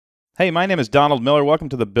Hey, my name is Donald Miller. Welcome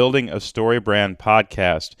to the Building a Story Brand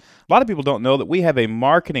podcast. A lot of people don't know that we have a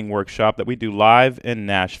marketing workshop that we do live in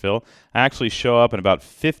Nashville. I actually show up and about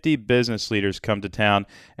 50 business leaders come to town,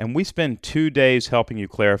 and we spend 2 days helping you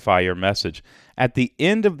clarify your message. At the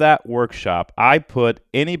end of that workshop, I put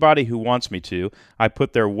anybody who wants me to, I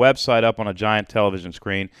put their website up on a giant television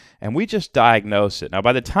screen, and we just diagnose it. Now,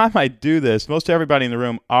 by the time I do this, most everybody in the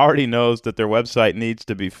room already knows that their website needs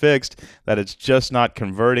to be fixed, that it's just not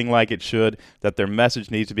converting like it should, that their message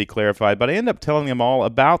needs to be clarified, but I end up telling them all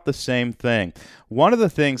about the same thing. One of the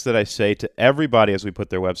things that I say to everybody as we put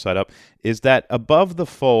their website up is that above the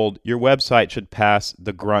fold, your website should pass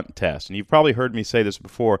the grunt test. And you've probably heard me say this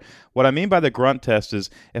before. What I mean by the grunt test is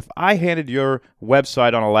if I handed your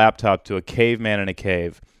website on a laptop to a caveman in a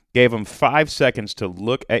cave, gave him 5 seconds to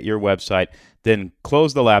look at your website, then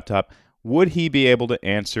close the laptop, would he be able to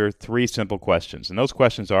answer 3 simple questions? And those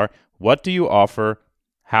questions are, what do you offer?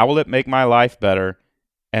 How will it make my life better?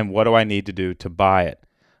 And what do I need to do to buy it?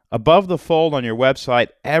 Above the fold on your website,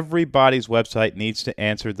 everybody's website needs to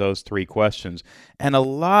answer those 3 questions. And a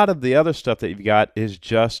lot of the other stuff that you've got is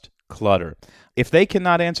just clutter. If they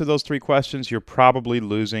cannot answer those 3 questions, you're probably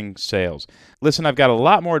losing sales. Listen, I've got a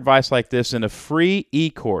lot more advice like this in a free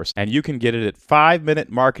e-course, and you can get it at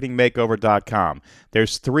 5minutemarketingmakeover.com.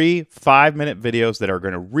 There's 3 5-minute videos that are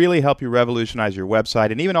going to really help you revolutionize your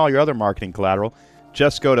website and even all your other marketing collateral.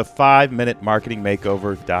 Just go to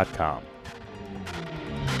 5minutemarketingmakeover.com.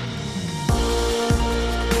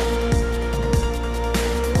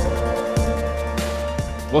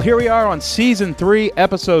 Well, here we are on Season 3,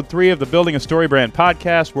 Episode 3 of the Building a Story Brand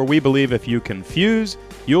podcast, where we believe if you confuse,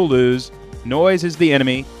 you'll lose, noise is the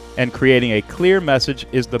enemy, and creating a clear message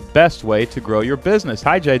is the best way to grow your business.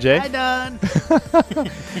 Hi, JJ. Hi, Don.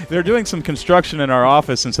 They're doing some construction in our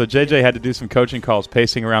office, and so JJ had to do some coaching calls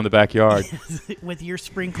pacing around the backyard. With your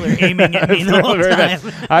sprinkler aiming at me the whole time.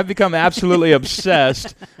 I've become absolutely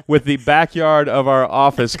obsessed with the backyard of our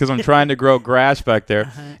office because I'm trying to grow grass back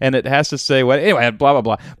there, and it has to say, well, anyway, blah, blah,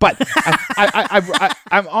 blah. But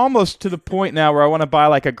I'm almost to the point now where I want to buy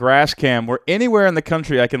like a grass cam where anywhere in the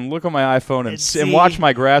country I can look on my iPhone and watch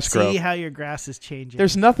my grass grow. See how your grass is changing.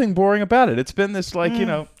 There's nothing boring about it. It's been this I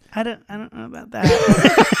don't know about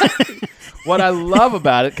that. What I love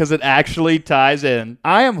about it, because it actually ties in,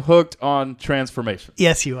 I am hooked on transformation.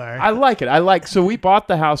 Yes, you are. I like it. So we bought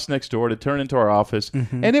the house next door to turn into our office,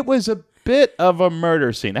 and it was a bit of a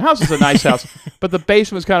murder scene. The house is a nice house, but the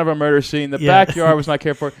basement was kind of a murder scene. The backyard was not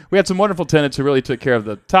cared for. We had some wonderful tenants who really took care of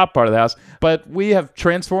the top part of the house, but we have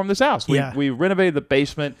transformed this house. We renovated the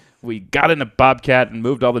basement. We got in a Bobcat and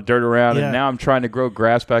moved all the dirt around, and now I'm trying to grow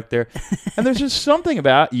grass back there. And there's just something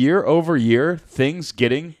about year over year, things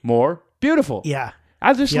getting more beautiful. Yeah.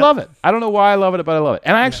 I just love it. I don't know why I love it, but I love it.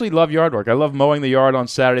 And I actually love yard work. I love mowing the yard on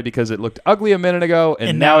Saturday because it looked ugly a minute ago,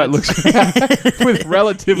 and now it looks with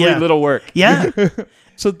relatively little work. Yeah.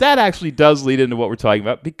 So that actually does lead into what we're talking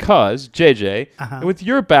about because, JJ, with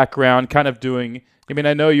your background kind of doing... I mean,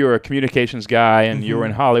 I know you're a communications guy and you were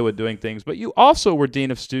in Hollywood doing things, but you also were dean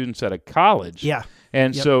of students at a college. Yeah.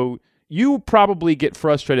 And so you probably get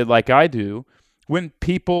frustrated like I do when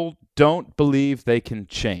people don't believe they can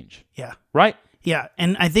change. Yeah. Right? Yeah.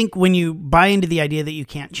 And I think when you buy into the idea that you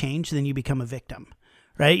can't change, then you become a victim.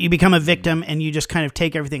 Right? You become a victim and you just kind of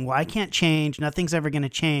take everything. Well, I can't change. Nothing's ever going to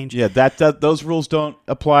change. Yeah, those rules don't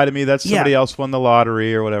apply to me. That's somebody else won the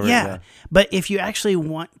lottery or whatever. Yeah. But if you actually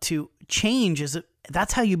want to change,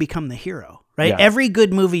 that's how you become the hero. Right? Yeah. Every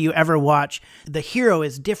good movie you ever watch, the hero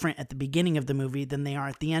is different at the beginning of the movie than they are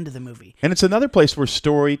at the end of the movie. And it's another place where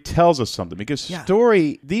story tells us something because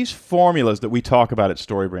these formulas that we talk about at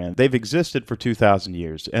StoryBrand, they've existed for 2,000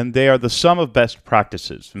 years, and they are the sum of best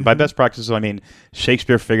practices. And by best practices, I mean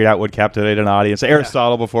Shakespeare figured out what captivated an audience,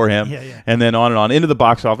 Aristotle before him, and then on into the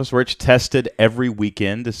box office where it's tested every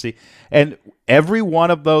weekend to see. And every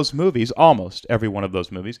one of those movies, almost every one of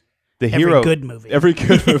those movies, every good movie,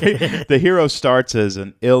 the hero starts as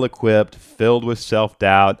an ill-equipped, filled with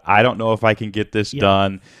self-doubt. I don't know if I can get this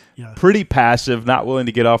done. Yeah. Pretty passive, not willing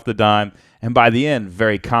to get off the dime. And by the end,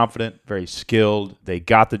 very confident, very skilled. They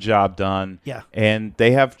got the job done. Yeah. And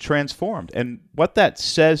they have transformed. And what that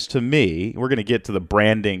says to me, we're going to get to the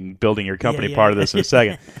branding, building your company part of this in a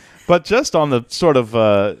second. But just on the sort of,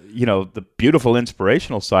 the beautiful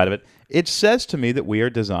inspirational side of it, it says to me that we are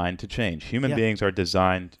designed to change. Human beings are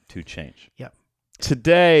designed to change. Yep.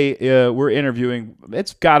 Today, we're interviewing,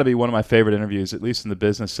 it's got to be one of my favorite interviews, at least in the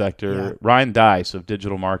business sector, Ryan Deiss of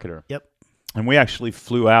Digital Marketer. Yep. And we actually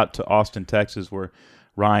flew out to Austin, Texas, where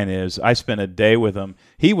Ryan is. I spent a day with him.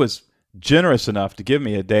 He was generous enough to give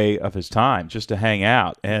me a day of his time just to hang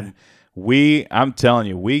out. And I'm telling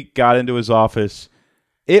you, we got into his office.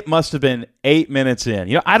 It must have been 8 minutes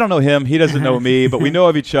in. I don't know him. He doesn't know me, but we know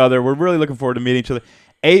of each other. We're really looking forward to meeting each other.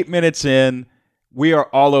 8 minutes in, we are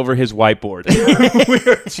all over his whiteboard.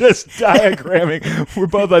 We're just diagramming. We're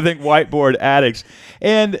both, I think, whiteboard addicts.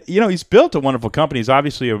 And, he's built a wonderful company. He's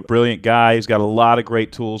obviously a brilliant guy. He's got a lot of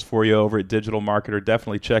great tools for you over at Digital Marketer.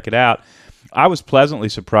 Definitely check it out. I was pleasantly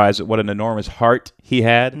surprised at what an enormous heart he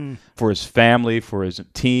had for his family, for his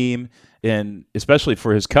team, and especially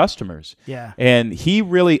for his customers. Yeah. And he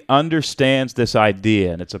really understands this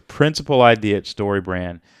idea, and it's a principal idea at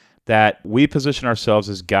StoryBrand, that we position ourselves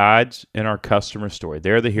as guides in our customer story.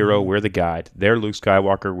 They're the hero, we're the guide. They're Luke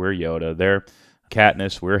Skywalker, we're Yoda. They're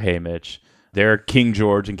Katniss, we're Haymitch. They're King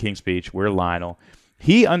George and King's Speech, we're Lionel.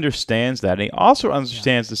 He understands that, and he also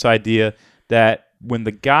understands this idea that when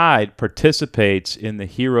the guide participates in the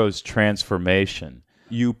hero's transformation,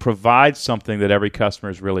 you provide something that every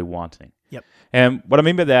customer is really wanting. Yep. And what I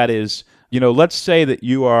mean by that is, let's say that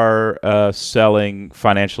you are selling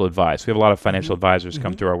financial advice. We have a lot of financial advisors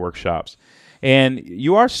come through our workshops. And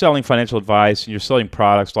you are selling financial advice, and you're selling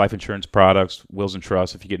products, life insurance products, wills and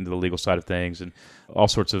trusts, if you get into the legal side of things, and all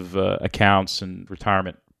sorts of accounts and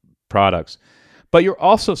retirement products. But you're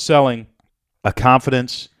also selling a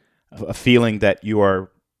confidence, a feeling that you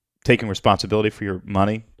are taking responsibility for your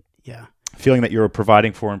money. Yeah. Feeling that you're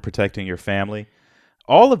providing for and protecting your family.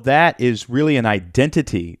 All of that is really an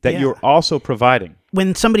identity that you're also providing.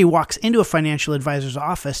 When somebody walks into a financial advisor's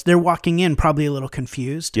office, they're walking in probably a little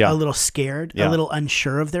confused, a little scared, a little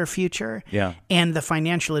unsure of their future. Yeah. And the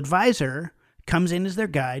financial advisor comes in as their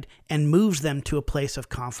guide and moves them to a place of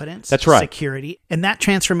confidence, That's right. security. And that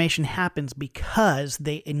transformation happens because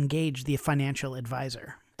they engage the financial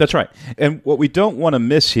advisor. That's right. And what we don't want to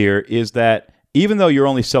miss here is that even though you're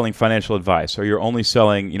only selling financial advice, or you're only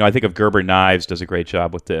selling, I think of Gerber Knives does a great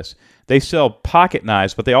job with this. They sell pocket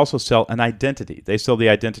knives, but they also sell an identity. They sell the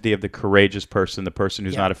identity of the courageous person, the person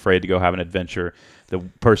who's not afraid to go have an adventure, the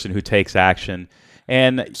person who takes action.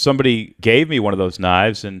 And somebody gave me one of those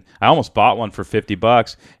knives, and I almost bought one for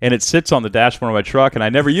 $50, and it sits on the dashboard of my truck, and I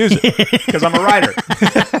never use it because I'm a writer.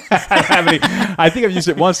 I think I've used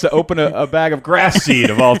it once to open a bag of grass seed,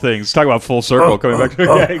 of all things. Talk about full circle coming back to it.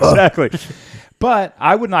 Yeah, exactly. But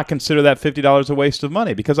I would not consider that $50 a waste of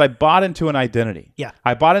money because I bought into an identity. Yeah.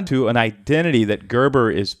 I bought into an identity that Gerber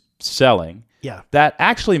is selling that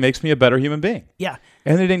actually makes me a better human being. Yeah.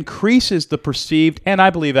 And it increases the perceived and I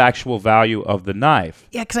believe actual value of the knife.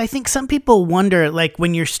 Yeah, because I think some people wonder, like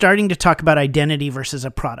when you're starting to talk about identity versus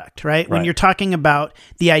a product, right? When you're talking about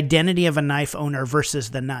the identity of a knife owner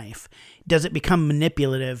versus the knife, does it become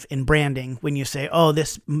manipulative in branding when you say, oh,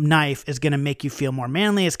 this knife is going to make you feel more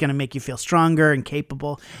manly, it's going to make you feel stronger and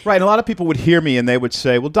capable? Right, and a lot of people would hear me and they would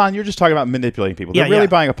say, well, Don, you're just talking about manipulating people. They're really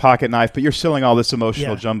buying a pocket knife, but you're selling all this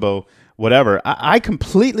emotional jumbo whatever. I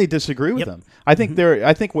completely disagree with them. I think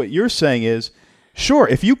I think what you're saying is, sure,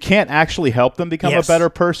 if you can't actually help them become a better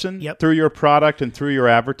person through your product and through your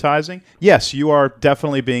advertising, yes, you are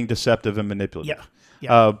definitely being deceptive and manipulative.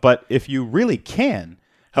 But if you really can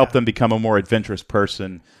help them become a more adventurous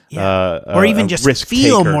person, or even just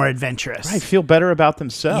feel more adventurous. Right, feel better about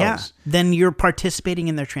themselves. Then you're participating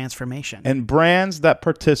in their transformation. And brands that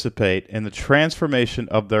participate in the transformation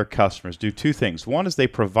of their customers do two things. One is they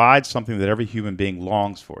provide something that every human being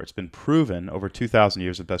longs for. It's been proven over 2,000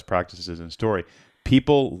 years of best practices in story.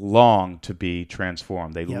 People long to be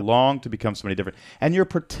transformed. They long to become somebody different. And you're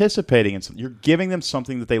participating in something. You're giving them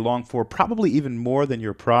something that they long for, probably even more than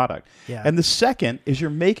your product. And the second is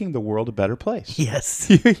you're making the world a better place.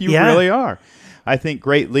 Yes. You really are. I think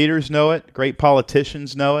great leaders know it, great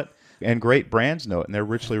politicians know it, and great brands know it, and they're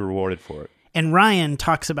richly rewarded for it. And Ryan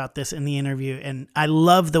talks about this in the interview, and I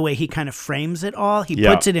love the way he kind of frames it all. He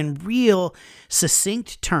puts it in real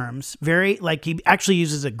succinct terms, very like he actually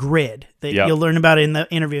uses a grid that you'll learn about in the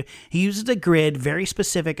interview. He uses a grid very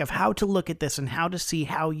specific of how to look at this and how to see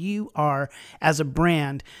how you are as a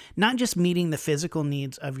brand, not just meeting the physical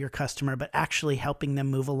needs of your customer, but actually helping them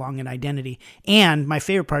move along in identity. And my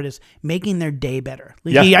favorite part is making their day better.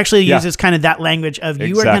 He actually uses kind of that language of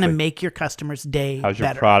you are going to make your customer's day better. How's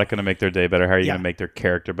your product going to make their day better? How are you going to make their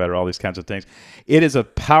character better? All these kinds of things. It is a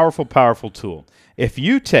powerful, powerful tool. If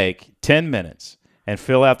you take 10 minutes and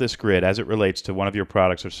fill out this grid as it relates to one of your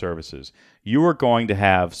products or services, you are going to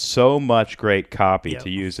have so much great copy to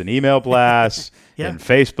use in email blasts, and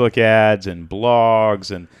Facebook ads, and blogs,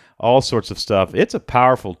 and all sorts of stuff. It's a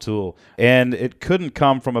powerful tool, and it couldn't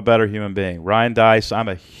come from a better human being. Ryan Deiss, I'm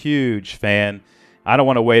a huge fan. I don't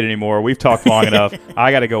want to wait anymore. We've talked long enough.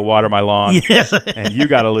 I got to go water my lawn, and you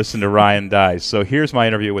got to listen to Ryan Deiss. So here's my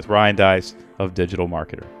interview with Ryan Deiss of Digital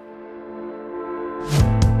Marketer.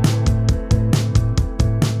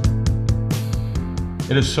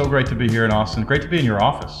 It is so great to be here in Austin. Great to be in your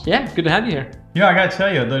office. Yeah, good to have you here. You know, I got to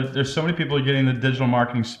tell you, there's so many people getting the digital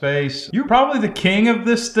marketing space. You're probably the king of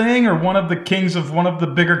this thing, or one of the kings of one of the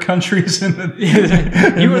bigger countries in the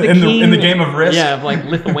in the game of Risk. Yeah, of like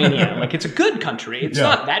Lithuania. Like, it's a good country. It's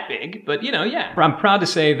not that big, but I'm proud to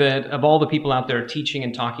say that of all the people out there teaching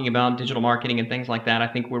and talking about digital marketing and things like that, I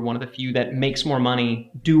think we're one of the few that makes more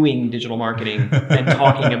money doing digital marketing than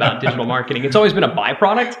talking about digital marketing. It's always been a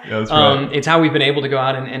byproduct. Yeah, that's right. It's how we've been able to go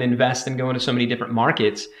out and invest and go into so many different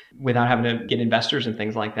markets without having to get investors and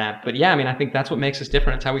things like that. But yeah, I mean, I think that's what makes us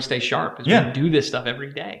different. It's how we stay sharp, is we do this stuff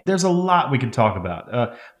every day. There's a lot we could talk about.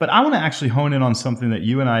 But I want to actually hone in on something that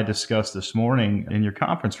you and I discussed this morning in your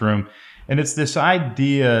conference room. And it's this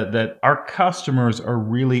idea that our customers are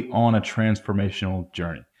really on a transformational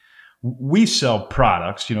journey. We sell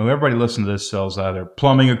products. Everybody listening to this sells either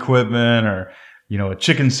plumbing equipment or, a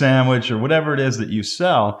chicken sandwich or whatever it is that you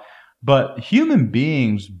sell. But human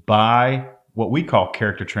beings buy what we call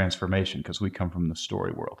character transformation, because we come from the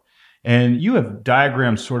story world. And you have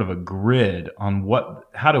diagrammed sort of a grid on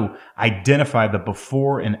how to identify the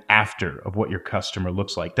before and after of what your customer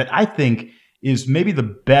looks like. That I think is maybe the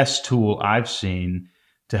best tool I've seen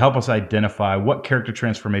to help us identify what character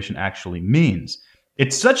transformation actually means.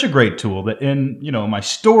 It's such a great tool that in, my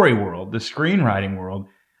story world, the screenwriting world,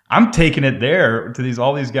 I'm taking it there to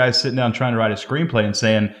all these guys sitting down trying to write a screenplay and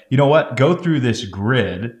saying, you know what, go through this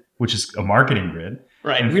grid, which is a marketing grid.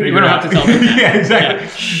 Right. We don't have to tell them that. Yeah, exactly.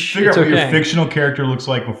 Figure out what your fictional character looks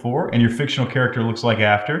like before and your fictional character looks like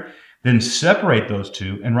after. Then separate those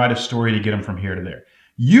two and write a story to get them from here to there.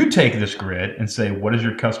 You take this grid and say, what does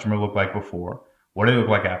your customer look like before? What do they look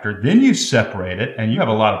like after? Then you separate it, and you have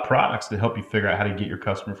a lot of products that help you figure out how to get your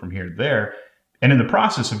customer from here to there. And in the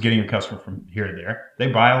process of getting your customer from here to there, they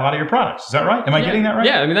buy a lot of your products. Is that right? Am I getting that right?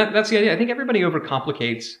 Yeah, I mean, that's the idea. I think everybody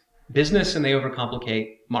overcomplicates business and they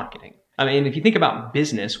overcomplicate marketing. I mean, if you think about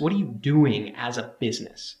business, what are you doing as a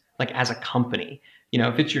business, like as a company?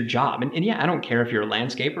 If it's your job. And I don't care if you're a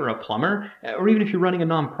landscaper or a plumber, or even if you're running a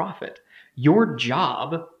nonprofit. Your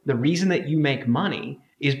job, the reason that you make money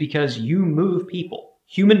is because you move people,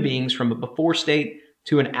 human beings, from a before state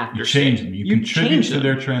to an after state. You change them. You contribute to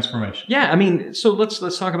their transformation. Yeah, I mean, so let's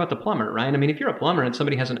talk about the plumber, right? I mean, if you're a plumber and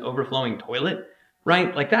somebody has an overflowing toilet,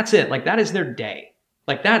 right? Like, that's it. Like, that is their day.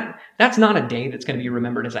 Like, that's not a day that's going to be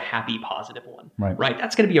remembered as a happy, positive one, right?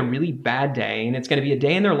 That's going to be a really bad day, and it's going to be a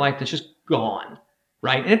day in their life that's just gone,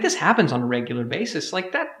 right? And if this happens on a regular basis,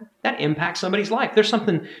 like that impacts somebody's life. There's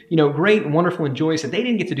something, great and wonderful and joyous that they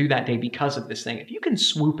didn't get to do that day because of this thing. If you can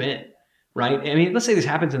swoop in, right? I mean, let's say this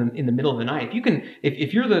happens in the middle of the night.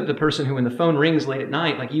 If you're the person who, when the phone rings late at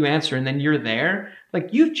night, like, you answer and then you're there, like,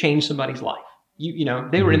 you've changed somebody's life.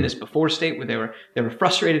 They were in this before state where they were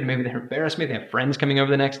frustrated, maybe they were embarrassed, maybe they have friends coming over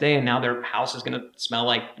the next day, and now their house is going to smell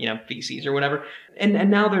like, feces or whatever. And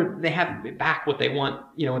now they have back what they want,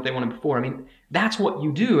 what they wanted before. I mean, that's what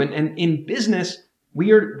you do. And in business,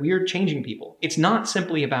 we are changing people. It's not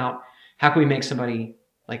simply about how can we make somebody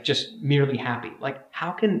like just merely happy. Like,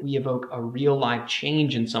 how can we evoke a real life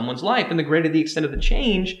change in someone's life? And the greater the extent of the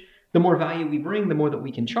change, the more value we bring, the more that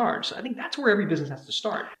we can charge. So I think that's where every business has to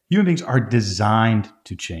start. Human beings are designed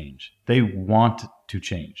to change. They want to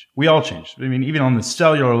change. We all change. I mean, even on the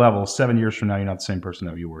cellular level, 7 years from now, you're not the same person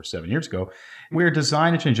that you were 7 years ago. We're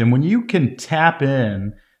designed to change. And when you can tap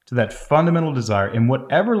in to that fundamental desire in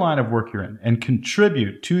whatever line of work you're in and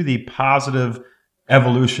contribute to the positive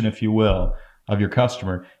evolution, if you will, of your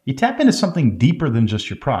customer, you tap into something deeper than just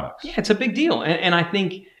your products. Yeah, it's a big deal. And I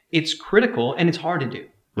think it's critical, and it's hard to do.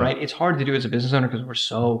 Right? It's hard to do as a business owner because we're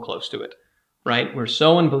so close to it, right? We're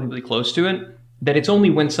so unbelievably close to it that it's only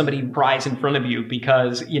when somebody cries in front of you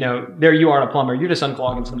because, there you are, a plumber, you're just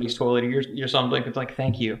unclogging somebody's toilet, or you're something, it's like,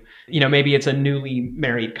 thank you. Maybe it's a newly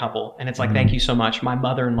married couple and it's like, thank you so much. My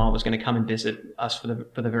mother-in-law was going to come and visit us for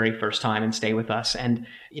the very first time and stay with us. And,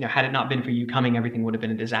 had it not been for you coming, everything would have been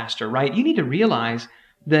a disaster, right? You need to realize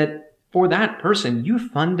that for that person, you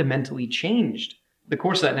fundamentally changed the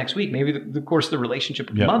course of that next week, maybe the course of the relationship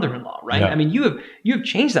with mother-in-law, right? I mean, you have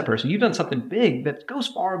changed that person. You've done something big that goes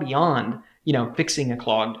far beyond, fixing a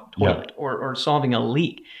clogged toilet or solving a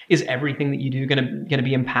leak. Is everything that you do going to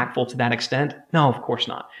be impactful to that extent? No, of course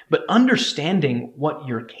not. But understanding what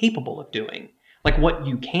you're capable of doing, like what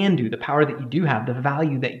you can do, the power that you do have, the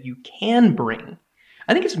value that you can bring,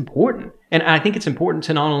 I think it's important. And I think it's important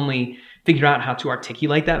to not only figure out how to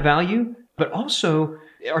articulate that value, but also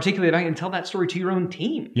articulate back and tell that story to your own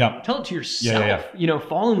team. Yeah. Tell it to yourself. You know,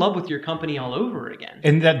 fall in love with your company all over again.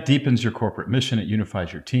 And that deepens your corporate mission. It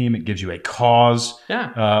unifies your team. It gives you a cause,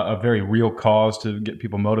 a very real cause to get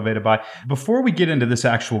people motivated by. Before we get into this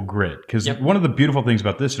actual grid, because one of the beautiful things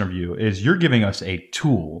about this interview is you're giving us a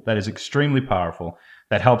tool that is extremely powerful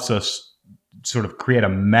that helps us sort of create a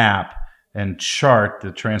map and chart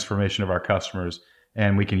the transformation of our customers,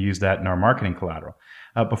 and we can use that in our marketing collateral.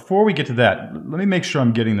 Before we get to that, let me make sure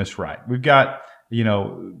I'm getting this right. We've got, you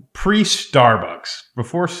know, pre-Starbucks,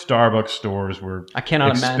 before Starbucks stores were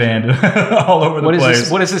expanded all over the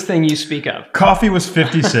place. What is this thing you speak of? Coffee was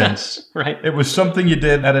 50 cents. Right. It was something you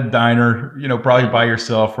did at a diner, you know, probably by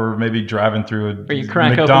yourself or maybe driving through a or you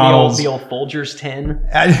crack McDonald's. open the old Folgers tin.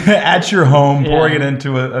 At your home, pouring it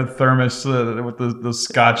into a thermos with the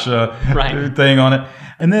scotch thing on it.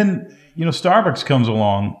 And then, you know, Starbucks comes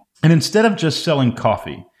along. And instead of just selling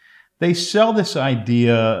coffee, they sell this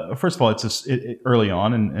idea. First of all, early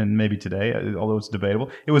on, and maybe today, although it's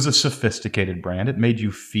debatable, it was a sophisticated brand. It made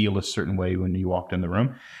you feel a certain way when you walked in the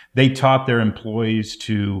room. They taught their employees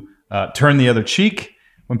to turn the other cheek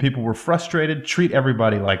when people were frustrated, treat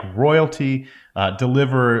everybody like royalty,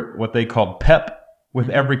 deliver what they called pep with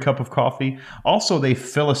every cup of coffee. Also, they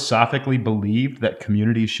philosophically believed that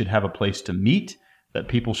communities should have a place to meet, that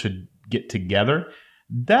people should get together.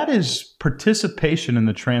 That is participation in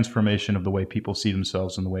the transformation of the way people see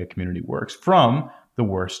themselves and the way a community works, from the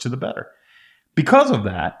worst to the better. Because of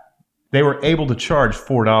that, they were able to charge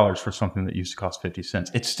 $4 for something that used to cost 50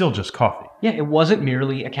 cents. It's still just coffee. Yeah, it wasn't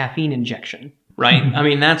merely a caffeine injection, right? I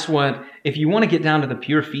mean, that's what, if you want to get down to the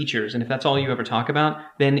pure features, and if that's all you ever talk about,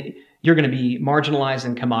 then you're going to be marginalized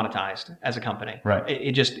and commoditized as a company. Right.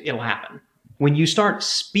 It'll happen. When you start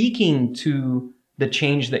speaking to the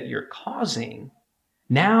change that you're causing,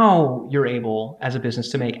 now you're able, as a business,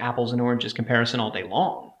 to make apples and oranges comparison all day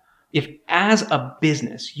long. If, as a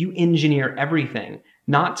business, you engineer everything,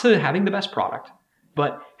 not to having the best product,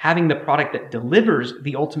 but having the product that delivers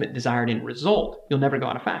the ultimate desired end result, you'll never go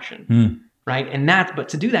out of fashion, right? But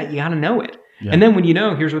to do that, you got to know it. Yeah. And then when you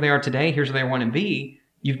know, here's where they are today, here's where they want to be,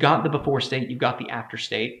 you've got the before state, you've got the after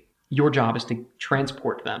state. Your job is to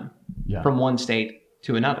transport them from one state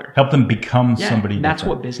to another. Help them become somebody different. That's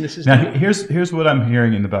what businesses do. Now, here's what I'm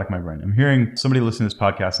hearing in the back of my brain. I'm hearing somebody listen to this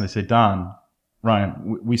podcast and they say, Don,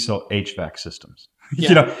 Ryan, we sell HVAC systems.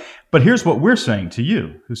 You know, but here's what we're saying to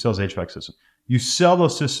you who sells HVAC systems. You sell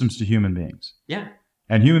those systems to human beings. Yeah.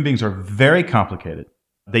 And human beings are very complicated.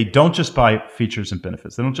 They don't just buy features and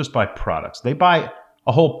benefits. They don't just buy products. They buy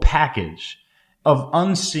a whole package of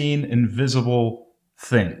unseen, invisible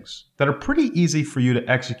things that are pretty easy for you to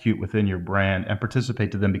execute within your brand and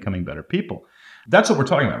participate to them becoming better people. That's what we're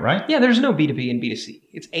talking about, right? Yeah, there's no B2B and B2C.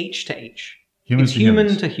 It's H to H. It's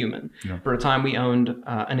human to human. Yeah. For a time, we owned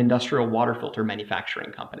an industrial water filter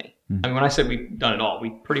manufacturing company. I mean, when I said we've done it all, we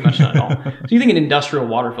pretty much done it all. So you think an industrial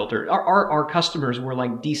water filter, our customers were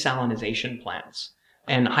like desalinization plants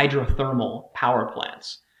and hydrothermal power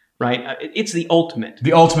plants. Right? It's the ultimate.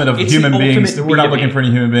 The ultimate of human beings. We're not looking for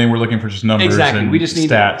any human being. We're looking for just numbers. Exactly. And we just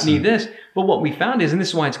stats need this. But what we found is, and this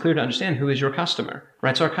is why it's clear to understand who is your customer,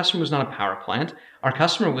 right? So our customer was not a power plant. Our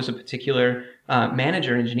customer was a particular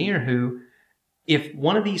manager, engineer who, if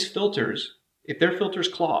one of these filters, if their filter's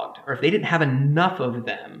clogged, or if they didn't have enough of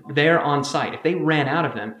them there on site, if they ran out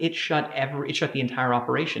of them, it shut the entire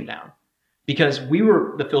operation down. Because we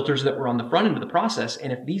were the filters that were on the front end of the process,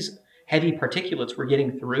 and if these heavy particulates were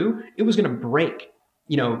getting through, it was going to break,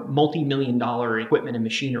 multi-million-dollar equipment and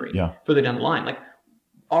machinery further down the line. Like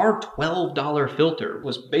our $12 filter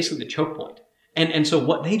was basically the choke point. And so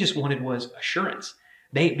what they just wanted was assurance.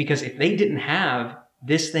 Because if they didn't have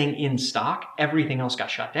this thing in stock, everything else got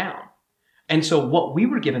shut down. And so what we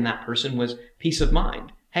were giving that person was peace of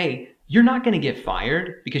mind. Hey, you're not going to get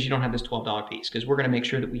fired because you don't have this $12 piece, because we're going to make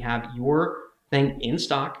sure that we have your thing in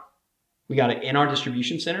stock. We got it in our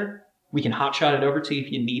distribution center. We can hotshot it over to you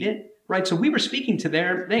if you need it, right? So we were speaking to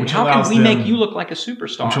their thing. How can we make you look like a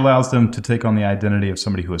superstar? Which allows them to take on the identity of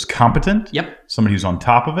somebody who is competent. Yep. Somebody who's on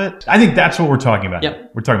top of it. I think that's what we're talking about.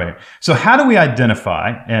 Yep. We're talking about it. So how do we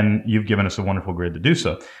identify, and you've given us a wonderful grid to do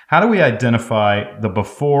so, how do we identify the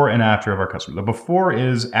before and after of our customer? The before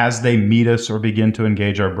is as they meet us or begin to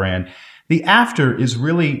engage our brand. The after is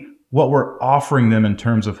really what we're offering them in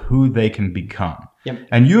terms of who they can become. Yep.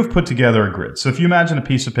 And you have put together a grid. So if you imagine a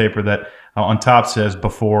piece of paper that on top says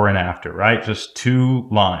before and after, right? Just 2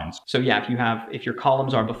 lines. So yeah, if your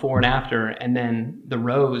columns are before and after, and then the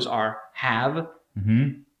rows are have,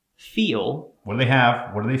 feel. What do they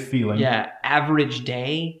have? What are they feeling? Yeah, average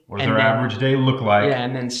day. What does their average day look like? Yeah,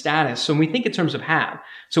 and then status. So when we think in terms of have,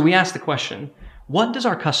 so we ask the question, what does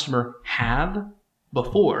our customer have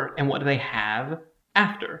before and what do they have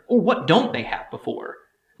after? Or what don't they have before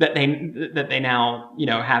that they now,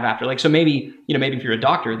 have after? Like, so maybe if you're a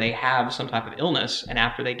doctor, they have some type of illness, and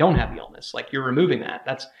after they don't have the illness, like you're removing that.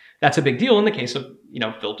 That's a big deal. In the case of,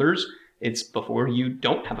 filters, it's before you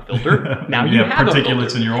don't have a filter. Now you have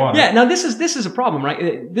particulates in your water. Yeah. Now this is a problem,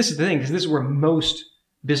 right? This is the thing, because this is where most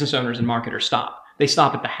business owners and marketers stop. They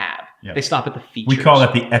stop at the have. Yep. They stop at the features. We call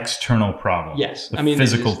that the external problem. Yes. The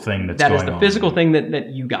physical thing that's going on. That is the physical thing that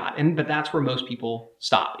you got. But that's where most people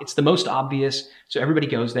stop. It's the most obvious. So everybody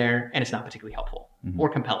goes there, and it's not particularly helpful or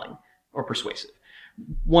compelling or persuasive.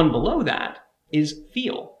 One below that is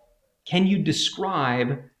feel. Can you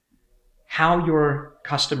describe how your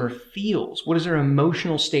customer feels? What is their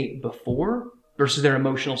emotional state before versus their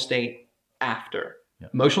emotional state after?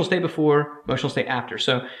 Yep. Emotional state before, emotional state after.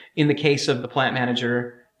 So in the case of the plant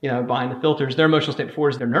manager, buying the filters, their emotional state before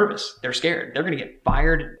is they're nervous, they're scared, they're going to get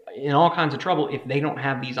fired, in all kinds of trouble if they don't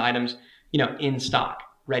have these items, in stock,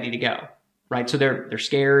 ready to go, right? So they're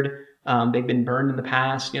scared. They've been burned in the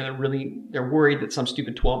past. They're worried that some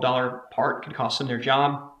stupid $12 part could cost them their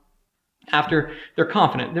job. After, they're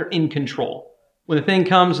confident, they're in control. When the thing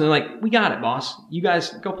comes and they're like, we got it, boss. You guys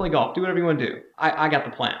go play golf, do whatever you want to do. I got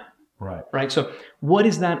the plan. Right. So what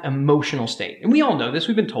is that emotional state? And we all know this.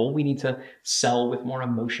 We've been told we need to sell with more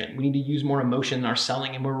emotion. We need to use more emotion in our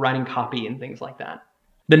selling, and we're writing copy and things like that.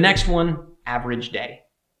 The next one, average day.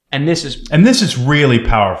 And this is really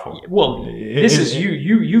powerful. Well,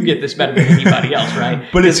 you get this better than anybody else, right?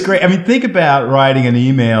 But it's great. I mean, think about writing an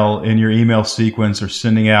email in your email sequence or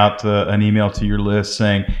sending out an email to your list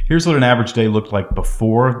saying, here's what an average day looked like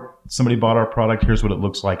before somebody bought our product. Here's what it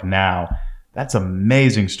looks like now. That's an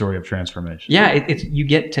amazing story of transformation. Yeah, you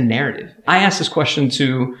get to narrative. I asked this question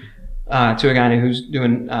to a guy who's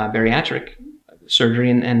doing bariatric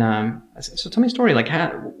surgery, and I said, so tell me a story, like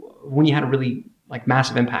when you had a really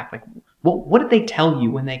massive impact, what did they tell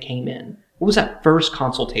you when they came in? What was that first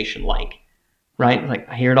consultation like? Right? Like,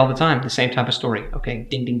 I hear it all the time, the same type of story. Okay,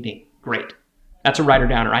 ding, ding, ding. Great. That's a writer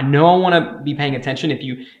downer. I know I want to be paying attention. If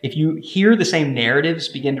you hear the same narratives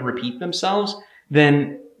begin to repeat themselves,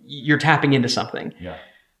 then you're tapping into something. Yeah.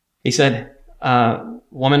 He said,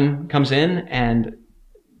 woman comes in and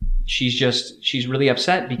she's really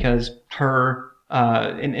upset because her,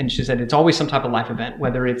 and she said, it's always some type of life event,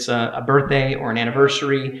 whether it's a birthday or an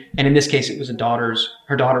anniversary. And in this case, it was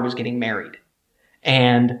her daughter was getting married.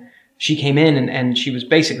 And she came in and she was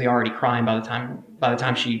basically already crying by the time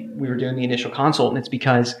we were doing the initial consult. And it's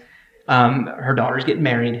because, her daughter's getting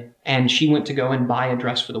married and she went to go and buy a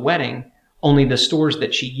dress for the wedding. Only the stores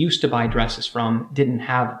that she used to buy dresses from didn't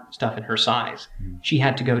have stuff in her size. She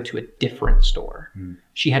had to go to a different store.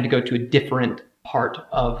 She had to go to a different part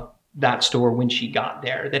of that store when she got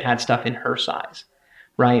there that had stuff in her size,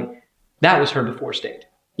 right? That was her before state,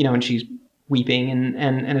 and she's weeping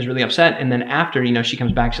and is really upset. And then after, she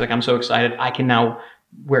comes back, she's like, I'm so excited. I can now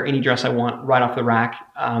wear any dress I want right off the rack.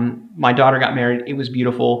 My daughter got married. It was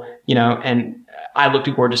beautiful, and I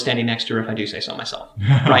looked gorgeous standing next to her, if I do say so myself,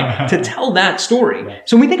 right? To tell that story. Right.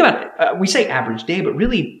 So when we think about we say average day, but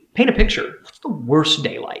really paint a picture. What's the worst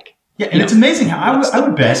day like? Yeah, and it's amazing how I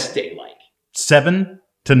would bet best day like 7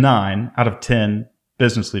 to 9 out of 10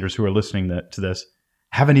 business leaders who are listening to this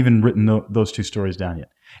haven't even written those two stories down yet.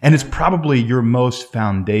 And it's probably your most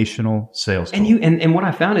foundational sales tool. And what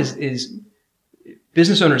I found is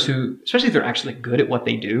business owners who, especially if they're actually good at what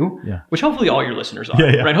they do, which hopefully all your listeners are,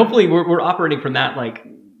 right? Hopefully we're operating from that,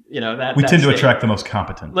 that we tend to attract the most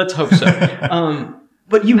competent. Let's hope so.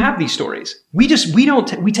 But you have these stories. We take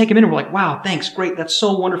them in and we're like, wow, thanks, great, that's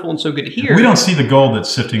so wonderful and so good to hear. We don't see the gold that's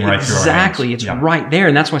sifting right through our hands. Exactly, it's right there,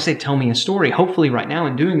 and that's why I say, tell me a story. Hopefully, right now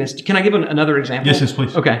in doing this, can I give another example? Yes,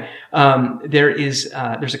 please. Okay, there's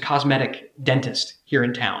a cosmetic dentist here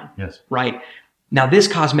in town. Yes. Right now, this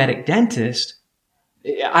cosmetic dentist,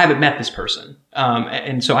 I haven't met this person,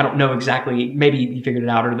 and so I don't know exactly. Maybe he figured it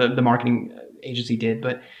out, or the marketing agency did.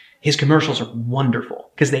 But his commercials are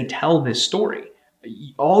wonderful because they tell this story.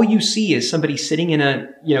 All you see is somebody sitting in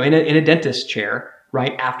a dentist chair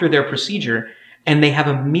right after their procedure, and they have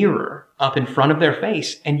a mirror up in front of their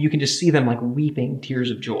face, and you can just see them weeping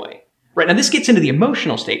tears of joy. Right now, this gets into the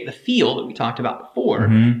emotional state, the feel that we talked about before.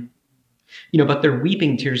 Mm-hmm. But they're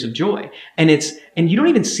weeping tears of joy, and you don't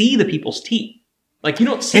even see the people's teeth. You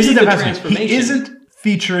don't see the transformation. He isn't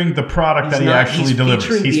featuring the product that he actually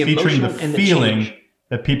delivers. He's featuring the feeling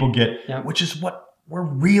that people get, which is what we're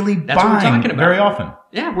really buying what we're talking about. Very often.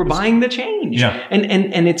 Yeah, we're buying the change. Yeah.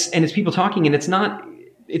 And it's people talking, and it's not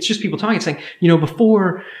it's just people talking, saying,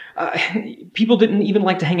 before people didn't even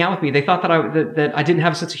like to hang out with me. They thought that I didn't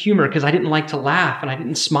have a sense of humor because I didn't like to laugh and I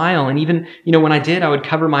didn't smile. And even, when I did, I would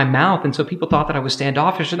cover my mouth. And so people thought that I was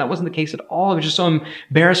standoffish, and that wasn't the case at all. I was just so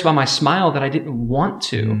embarrassed by my smile that I didn't want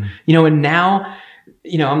to, and now,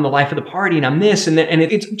 I'm the life of the party and I'm this and that, and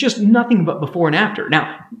it's just nothing but before and after.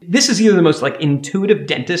 Now, this is either the most intuitive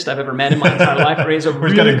dentist I've ever met in my entire life, or he's a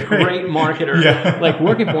really great marketer,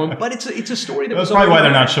 working for him. But it's a story that that's probably why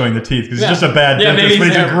they're not showing the teeth, because he's just a bad dentist, but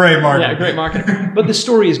he's a great marketer. Yeah, great marketer. But the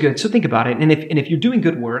story is good. So think about it. And if you're doing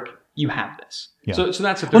good work, you have this. Yeah. So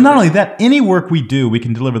that's well, not only that, any work we do, we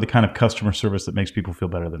can deliver the kind of customer service that makes people feel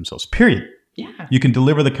better themselves. Period. Yeah. You can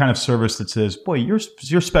deliver the kind of service that says, boy, you're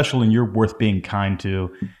special and you're worth being kind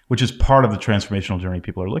to, which is part of the transformational journey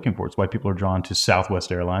people are looking for. It's why people are drawn to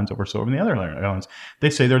Southwest Airlines over the other airlines. They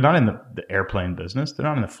say they're not in the airplane business. They're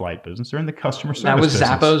not in the flight business. They're in the customer service business.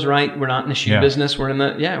 That was Zappos, right? We're not in the shoe business. We're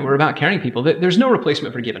we're about carrying people. There's no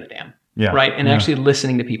replacement for giving a damn. Yeah. Right. And actually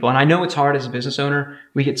listening to people. And I know it's hard as a business owner.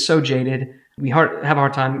 We get so jaded. We have a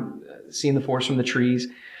hard time seeing the forest from the trees.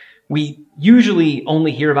 We usually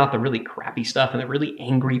only hear about the really crappy stuff and the really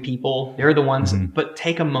angry people. They're the ones, but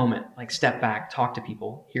take a moment, step back, talk to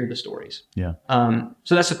people, hear the stories. Yeah.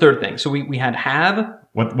 So that's the third thing. So we had have.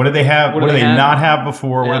 What did they have? What do they not have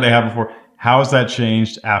before? What did they have before? How has that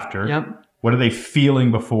changed after? Yep. What are they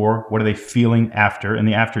feeling before? What are they feeling after? And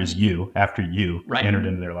the after is after you entered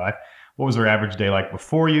into their life. What was their average day like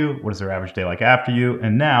before you? What is their average day like after you?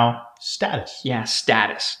 And now, status. Yeah,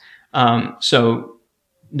 status. So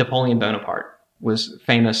Napoleon Bonaparte was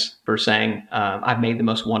famous for saying, I've made the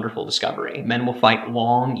most wonderful discovery. Men will fight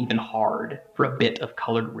long, even hard, for a bit of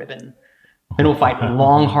colored ribbon. Men will fight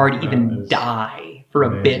long, hard, even die for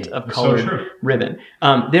a bit of colored ribbon.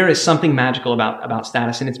 There is something magical about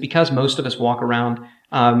status, and it's because most of us walk around,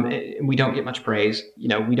 we don't get much praise.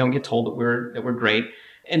 We don't get told that we're great.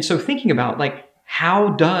 And so thinking about how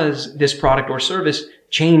does this product or service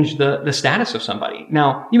change the status of somebody?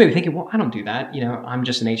 Now, you may be thinking, well, I don't do that. I'm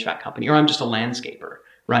just an HVAC company, or I'm just a landscaper,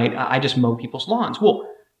 right? I just mow people's lawns. Well,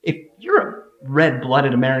 if you're a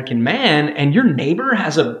red-blooded American man and your neighbor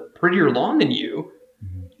has a prettier lawn than you,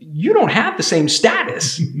 you don't have the same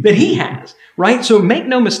status that he has, right? So make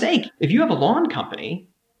no mistake, if you have a lawn company,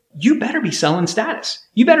 you better be selling status.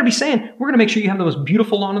 You better be saying, we're going to make sure you have the most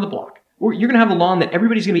beautiful lawn on the block. Or you're going to have a lawn that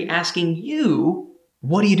everybody's going to be asking you,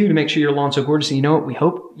 what do you do to make sure your lawn's so gorgeous? And you know what? We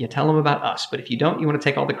hope you tell them about us. But if you don't, you want to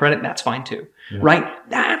take all the credit, that's fine too, right?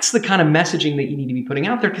 That's the kind of messaging that you need to be putting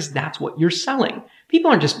out there, because that's what you're selling.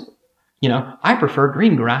 People aren't just, I prefer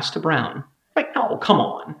green grass to brown. Like, oh, come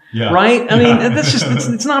on, right? I mean, that's just,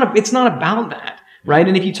 it's not about that. Right.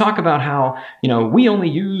 And if you talk about how, we only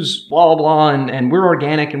use blah, blah, blah, and we're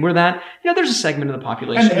organic and we're that, there's a segment of the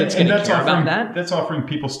population that's going to care about that. That's offering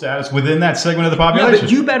people status within that segment of the population. Yeah,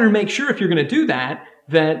 but you better make sure if you're going to do that,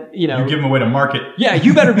 you give them away to market. Yeah,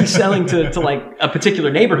 you better be selling to a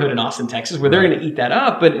particular neighborhood in Austin, Texas, where they're going to eat that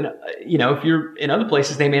up. But, if you're in other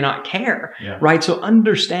places, they may not care. Yeah. Right. So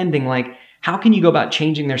understanding how can you go about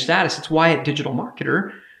changing their status? It's why at Digital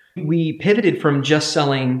Marketer, we pivoted from just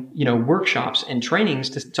selling, workshops and trainings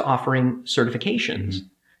to offering certifications.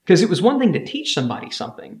 Because it was one thing to teach somebody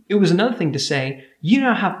something. It was another thing to say, you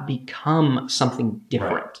now have become something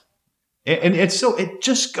different. Right. And it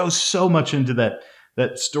just goes so much into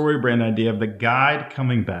that story brand idea of the guide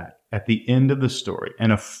coming back at the end of the story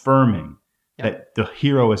and affirming that the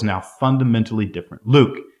hero is now fundamentally different.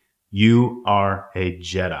 Luke, you are a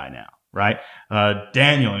Jedi now. Right?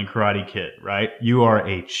 Daniel in Karate Kid, right? You are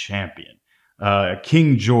a champion.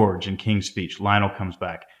 King George in King's Speech, Lionel comes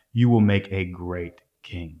back. You will make a great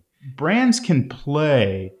king. Brands can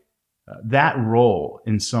play that role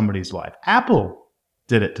in somebody's life. Apple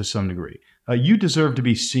did it to some degree. You deserve to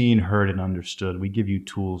be seen, heard, and understood. We give you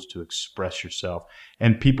tools to express yourself.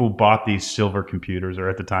 And people bought these silver computers, or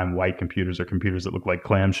at the time, white computers, or computers that look like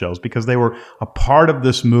clamshells, because they were a part of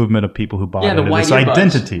this movement of people who bought into this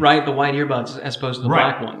identity. Right, the white earbuds as opposed to the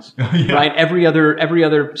black ones. Right, every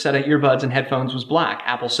other set of earbuds and headphones was black.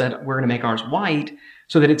 Apple said, we're going to make ours white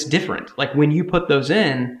so that it's different. Like when you put those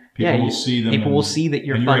in, people will see them. People will see that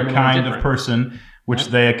you're a kind of person, which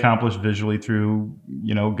they accomplish visually through,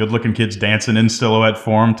 good-looking kids dancing in silhouette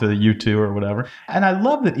form to U2 or whatever. And I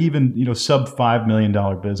love that even, sub $5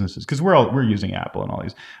 million businesses, because we're using Apple and all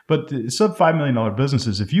these, but sub $5 million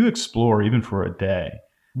businesses, if you explore even for a day,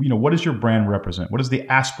 what does your brand represent? What is the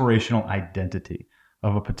aspirational identity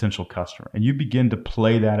of a potential customer? And you begin to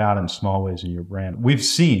play that out in small ways in your brand. We've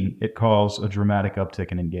seen it cause a dramatic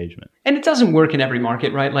uptick in engagement. And it doesn't work in every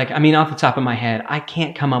market, right? Off the top of my head, I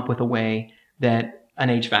can't come up with a way that an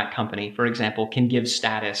HVAC company, for example, can give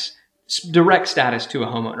direct status to a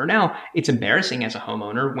homeowner. Now, it's embarrassing as a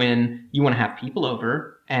homeowner when you want to have people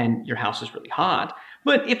over and your house is really hot.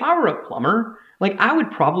 But if I were a plumber, like I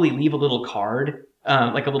would probably leave a little card,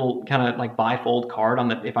 like a little kind of like bifold card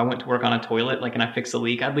if I went to work on a toilet, like, and I fix a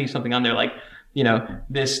leak, I'd leave something on there like,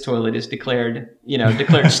 this toilet is declared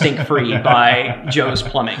stink free by Joe's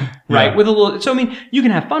Plumbing, right? Yeah. With a little, so I mean, you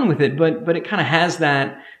can have fun with it, but it kind of has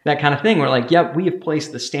that kind of thing where like, yep, we have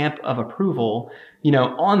placed the stamp of approval,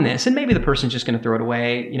 on this, and maybe the person's just going to throw it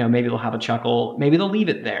away. Maybe they'll have a chuckle, maybe they'll leave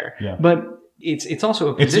it there. Yeah. But it's also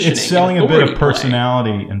a positioning. It's selling a bit of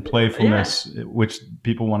personality and playfulness, which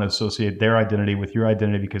people want to associate their identity with your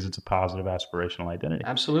identity because it's a positive aspirational identity.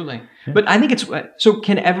 Absolutely. Yeah. But I think so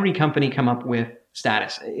can every company come up with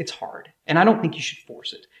status? It's hard. And I don't think you should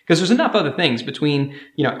force it because there's enough other things between,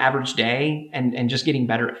 average day and just getting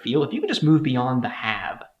better at feel. If you can just move beyond the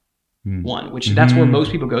have one, which that's where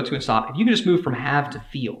most people go to and stop. If you can just move from have to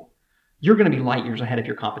feel, you're going to be light years ahead of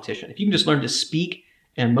your competition. If you can just learn to speak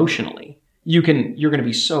emotionally, you're going to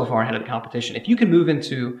be so far ahead of the competition. If you can move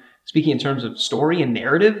into speaking in terms of story and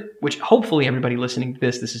narrative, which hopefully everybody listening to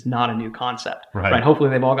this is not a new concept, right? Hopefully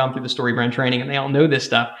they've all gone through the story brand training and they all know this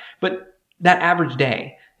stuff. But that average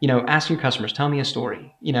day, ask your customers, tell me a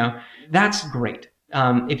story, that's great.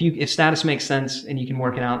 If status makes sense and you can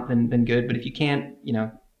work it out, then good. But if you can't,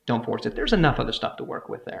 don't force it. There's enough other stuff to work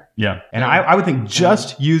with there. Yeah. And I would think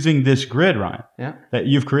just using this grid, Ryan, that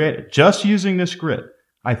you've created, just using this grid,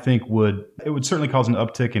 I think it would certainly cause an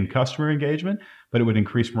uptick in customer engagement, but it would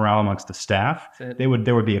increase morale amongst the staff. There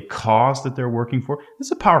would be a cause that they're working for. This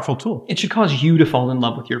is a powerful tool. It should cause you to fall in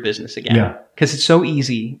love with your business again. Yeah. Because it's so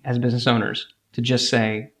easy as business owners to just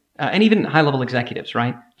say, and even high-level executives,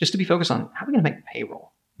 right? Just to be focused on how are we going to make the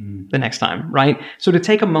payroll the next time, right? So to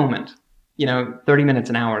take a moment, 30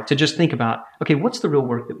 minutes, an hour, to just think about, okay, what's the real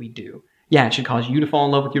work that we do? Yeah, it should cause you to fall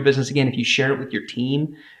in love with your business again. If you share it with your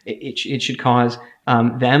team, it should cause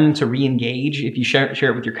them to re-engage. If you share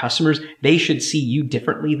it with your customers, they should see you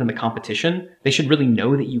differently than the competition. They should really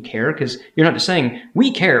know that you care because you're not just saying,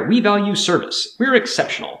 we care, we value service, we're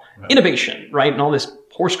exceptional, innovation, right? And all this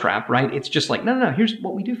horse crap, right? It's just like, no, here's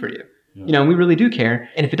what we do for you. Yeah. We really do care.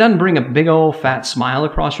 And if it doesn't bring a big old fat smile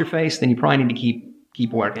across your face, then you probably need to keep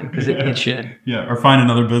working because it should. Yeah, or find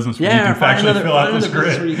another business where you can actually fill out this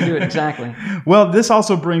grid. Where you can do it, exactly. Well, this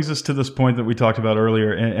also brings us to this point that we talked about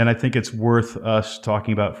earlier, and I think it's worth us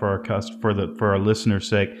talking about for our listeners'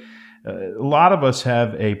 sake. A lot of us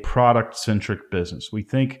have a product-centric business. We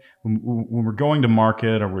think when we're going to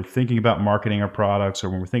market, or we're thinking about marketing our products, or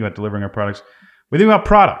when we're thinking about delivering our products, we think about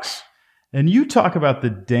products. And you talk about the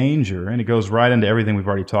danger, and it goes right into everything we've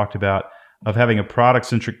already talked about, of having a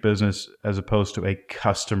product-centric business as opposed to a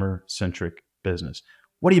customer-centric business.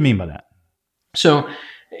 What do you mean by that? So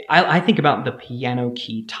I think about the piano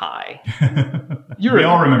key tie. We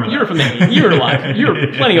all remember that. You're from the 80s. You were alive. You were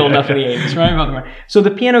plenty old enough in the 80s, right? So the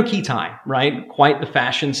piano key tie, right? Quite the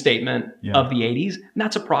fashion statement of the 80s. And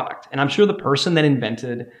that's a product. And I'm sure the person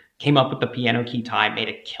that came up with the piano key tie made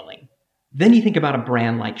a killing. Then you think about a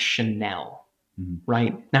brand like Chanel,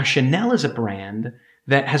 right? Now, Chanel is a brand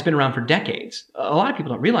that has been around for decades. A lot of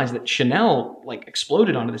people don't realize that Chanel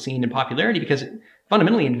exploded onto the scene in popularity because it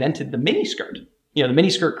fundamentally invented the miniskirt. The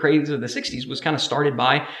miniskirt craze of the 60s was kind of started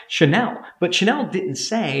by Chanel. But Chanel didn't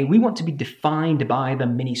say, we want to be defined by the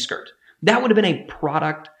miniskirt. That would have been a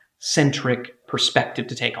product-centric perspective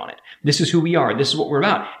to take on it. This is who we are. This is what we're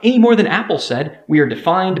about. Any more than Apple said, we are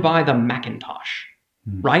defined by the Macintosh,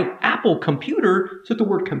 right? Apple Computer took the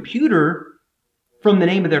word computer from the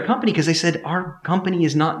name of their company because they said our company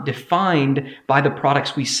is not defined by the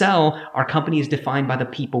products we sell. Our company is defined by the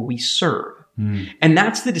people we serve. And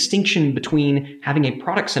that's the distinction between having a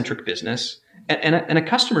product-centric business and a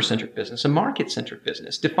customer-centric business, a market-centric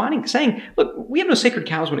business, saying, look, we have no sacred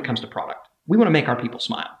cows when it comes to product. We want to make our people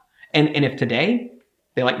smile. And if today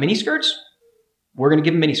they like miniskirts, we're going to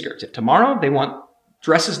give them miniskirts. If tomorrow they want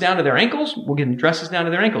dresses down to their ankles, we'll give them dresses down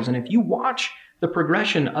to their ankles. And if you watch the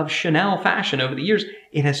progression of Chanel fashion over the years,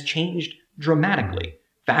 it has changed dramatically.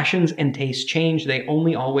 Fashions and tastes change. They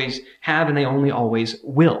only always have, and they only always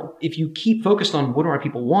will. If you keep focused on what do our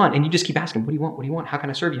people want, and you just keep asking, what do you want? What do you want? How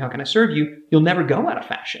can I serve you? How can I serve you? You'll never go out of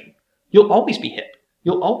fashion. You'll always be hip.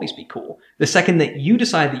 You'll always be cool. The second that you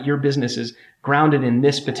decide that your business is grounded in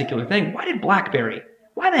this particular thing, why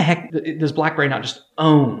the heck does BlackBerry not just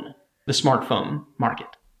own the smartphone market,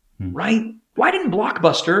 right? Why didn't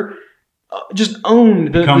Blockbuster just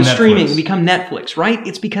own the streaming and become Netflix, right?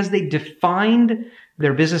 It's because they defined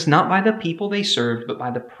their business not by the people they served, but by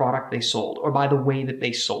the product they sold or by the way that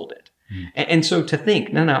they sold it. And so to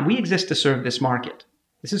think, no, we exist to serve this market.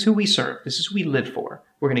 This is who we serve. This is who we live for.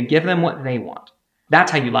 We're going to give them what they want.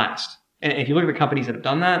 That's how you last. And if you look at the companies that have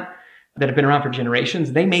done that have been around for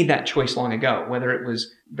generations, they made that choice long ago, whether it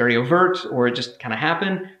was very overt or it just kind of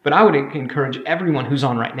happened. But I would encourage everyone who's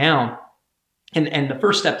on right now, and the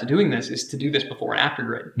first step to doing this is to do this before and after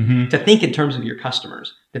grid, to think in terms of your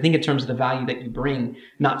customers, to think in terms of the value that you bring,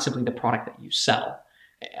 not simply the product that you sell.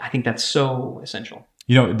 I think that's so essential.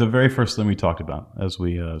 You know, the very first thing we talked about as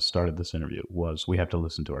we started this interview was we have to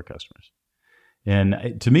listen to our customers.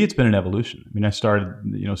 And to me, it's been an evolution. I mean, I started,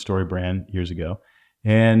 StoryBrand years ago,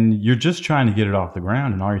 and you're just trying to get it off the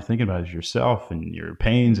ground, and all you're thinking about is yourself and your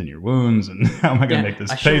pains and your wounds, and how am I going to make this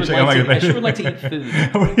paycheck? I sure would like to eat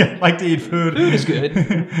food. I like to eat food. Food is good.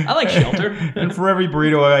 I like shelter. And for every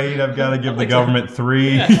burrito I eat, I've got to give the government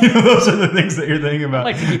 3. Yeah. Those are the things that you're thinking about. I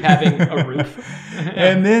like to keep having a roof.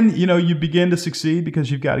 And then, you begin to succeed because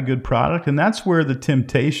you've got a good product. And that's where the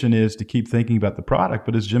temptation is to keep thinking about the product.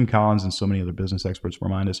 But as Jim Collins and so many other business experts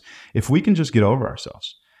remind us, if we can just get over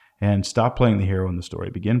ourselves and stop playing the hero in the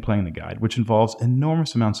story, begin playing the guide, which involves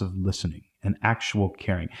enormous amounts of listening and actual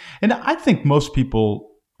caring. And I think most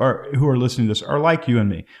people who are listening to this are like you and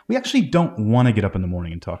me. We actually don't want to get up in the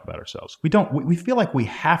morning and talk about ourselves. We feel like we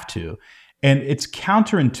have to. And it's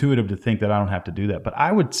counterintuitive to think that I don't have to do that. But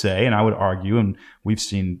I would say, and I would argue, and we've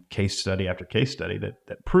seen case study after case study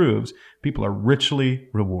that proves people are richly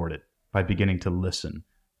rewarded by beginning to listen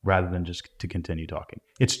rather than just to continue talking.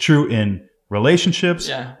 It's true in relationships.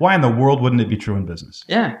 Yeah. Why in the world wouldn't it be true in business?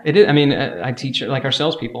 Yeah, it is. I mean, I teach like our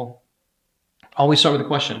salespeople. Always start with a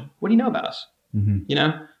question. What do you know about us?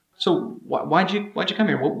 So why'd you come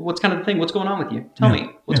here? What's kind of the thing? What's going on with you? Tell me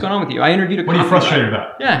what's going on with you. I interviewed a. What are you frustrated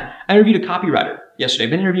about? Yeah, I interviewed a copywriter yesterday. I've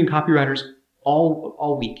been interviewing copywriters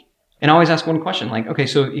all week, and I always ask one question, like, okay,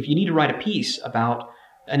 so if you need to write a piece about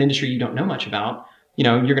an industry you don't know much about,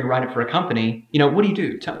 you're going to write it for a company. What do you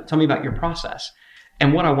do? Tell me about your process.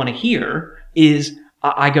 And what I want to hear is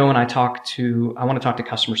I go and I want to talk to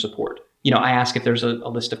customer support. I ask if there's a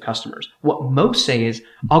list of customers. What most say is,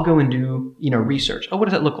 I'll go and do, research. Oh, what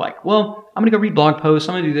does that look like? Well, I'm going to go read blog posts.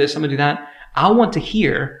 I'm going to do this. I'm going to do that. I want to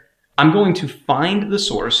hear, I'm going to find the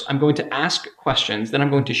source. I'm going to ask questions. Then I'm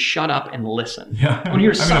going to shut up and listen. Yeah. I'm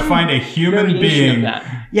going to find a human being.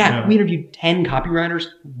 Yeah. We interviewed 10 copywriters.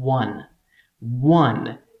 One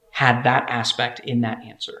had that aspect in that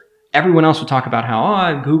answer. Everyone else would talk about how,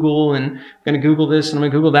 I Google and I'm going to Google this and I'm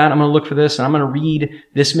going to Google that. I'm going to look for this and I'm going to read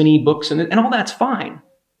this many books and all that's fine.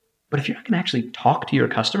 But if you're not going to actually talk to your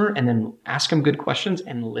customer and then ask them good questions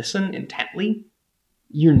and listen intently,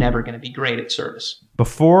 you're never going to be great at service.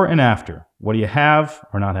 Before and after, what do you have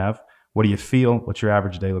or not have? What do you feel? What's your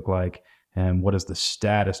average day look like? And what is the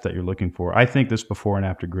status that you're looking for? I think this before and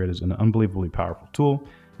after grid is an unbelievably powerful tool.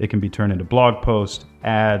 It can be turned into blog posts,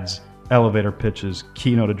 ads, elevator pitches,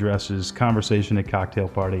 keynote addresses, conversation at cocktail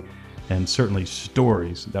party, and certainly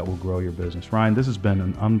stories that will grow your business. Ryan, this has been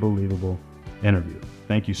an unbelievable interview.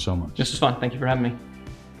 Thank you so much. This was fun. Thank you for having me.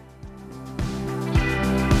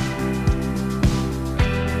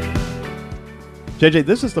 JJ,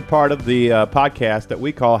 this is the part of the podcast that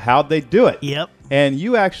we call How'd They Do It? Yep. And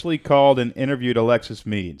you actually called and interviewed Alexis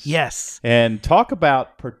Meads. Yes. And talk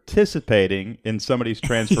about participating in somebody's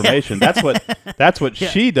transformation. That's what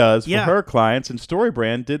she does for her clients, and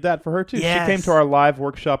StoryBrand did that for her too. Yes. She came to our live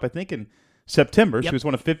workshop, I think in September. Yep. She was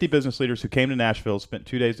one of 50 business leaders who came to Nashville, spent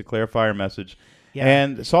 2 days to clarify her message. Yeah.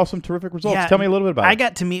 And saw some terrific results. Yeah. Tell me a little bit about it. I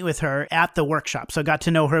got to meet with her at the workshop, so got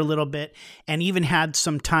to know her a little bit, and even had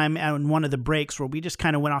some time on one of the breaks where we just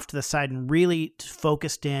kind of went off to the side and really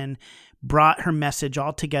focused in, brought her message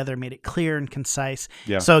all together, made it clear and concise.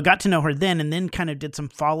 Yeah. So I got to know her then, and then kind of did some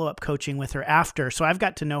follow-up coaching with her after. So I've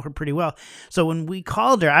got to know her pretty well. So when we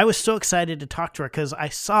called her, I was so excited to talk to her because I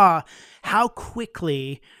saw how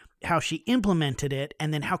she implemented it,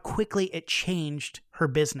 and then how quickly it changed her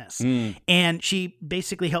business. And she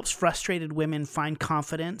basically helps frustrated women find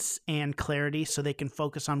confidence and clarity so they can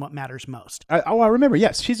focus on what matters most. I remember.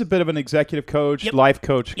 Yes. She's a bit of an executive coach, life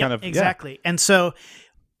coach kind of. Exactly. Yeah. And so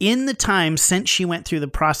in the time since she went through the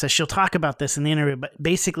process, she'll talk about this in the interview, but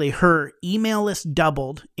basically her email list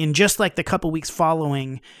doubled in just like the couple weeks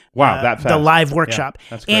following that fast. The live workshop. Yeah,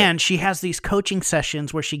 that's great. And she has these coaching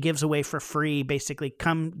sessions where she gives away for free, basically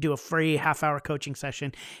come do a free half-hour coaching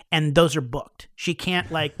session, and those are booked. She can't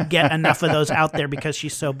get enough of those out there because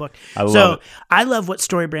she's so booked. I love what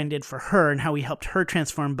StoryBrand did for her and how we helped her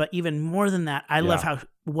transform, but even more than that, I love how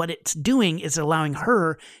what it's doing is allowing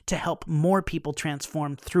her to help more people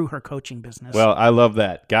transform through her coaching business. Well, I love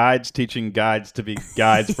that. Guides teaching guides to be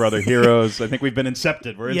guides for other heroes. I think we've been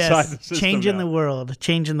incepted. We're inside the system changing now.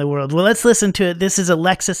 Changing the world. Well, let's listen to it. This is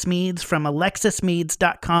Alexis Meads from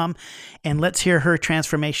alexismeads.com, and let's hear her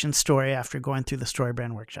transformation story after going through the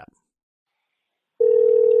StoryBrand workshop.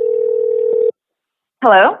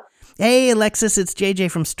 Hello? Hey, Alexis, it's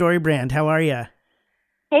JJ from StoryBrand. How are you?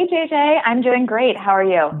 Hey, JJ. I'm doing great. How are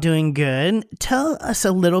you? Doing good. Tell us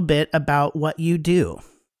a little bit about what you do.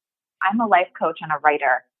 I'm a life coach and a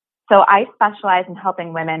writer. So I specialize in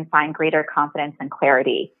helping women find greater confidence and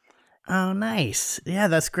clarity. Oh, nice. Yeah,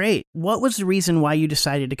 that's great. What was the reason why you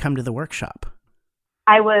decided to come to the workshop?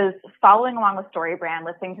 I was following along with StoryBrand,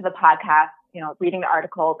 listening to the podcast, reading the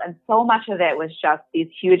articles, and so much of it was just these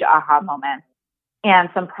huge aha moments. And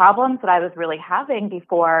some problems that I was really having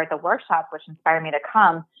before the workshop, which inspired me to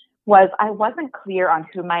come, was I wasn't clear on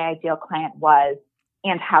who my ideal client was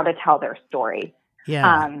and how to tell their story.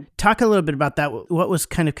 Yeah. Talk a little bit about that. What was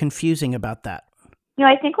kind of confusing about that?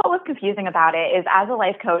 I think what was confusing about it is, as a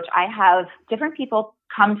life coach, I have different people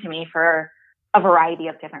come to me for a variety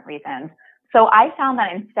of different reasons. So I found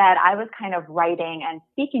that instead I was kind of writing and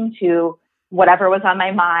speaking to whatever was on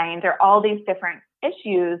my mind or all these different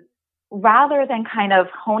issues, rather than kind of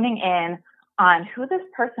honing in on who this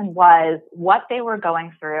person was, what they were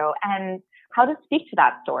going through, and how to speak to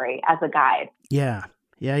that story as a guide. Yeah.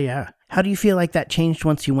 How do you feel like that changed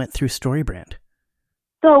once you went through StoryBrand?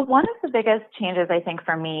 So one of the biggest changes, I think,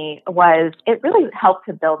 for me was it really helped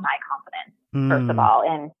to build my confidence, first of all,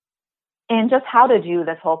 and just how to do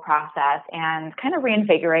this whole process, and kind of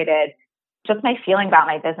reinvigorated just my feeling about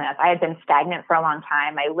my business. I had been stagnant for a long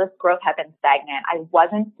time. My list growth had been stagnant. I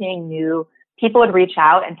wasn't seeing new people would reach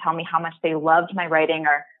out and tell me how much they loved my writing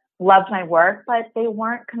or loved my work, but they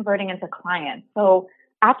weren't converting into clients. So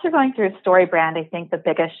after going through StoryBrand, I think the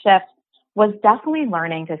biggest shift was definitely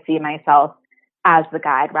learning to see myself as the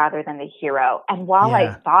guide rather than the hero. And while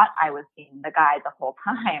I thought I was being the guide the whole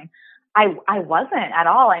time, I wasn't at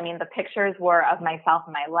all. I mean, the pictures were of myself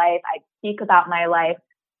and my life. I'd speak about my life.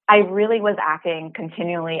 I really was acting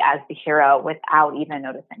continually as the hero without even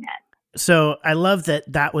noticing it. So I love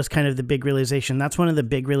that was kind of the big realization. That's one of the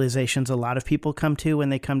big realizations a lot of people come to when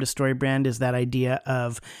they come to StoryBrand, is that idea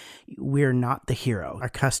of we're not the hero, our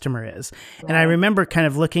customer is. Right. And I remember kind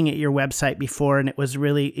of looking at your website before, and it was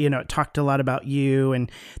really, it talked a lot about you and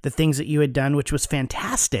the things that you had done, which was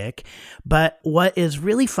fantastic. But what is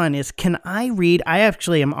really fun is, can I read? I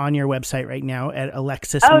actually am on your website right now at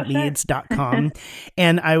alexismeads.com.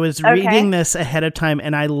 And I was reading this ahead of time,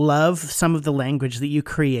 and I love some of the language that you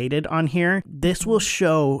created on here. This will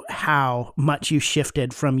show how much you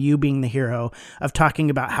shifted from you being the hero of talking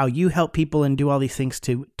about how you help people and do all these things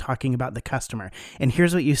to talking about the customer. And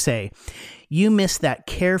here's what you say. You miss that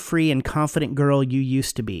carefree and confident girl you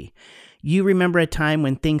used to be. You remember a time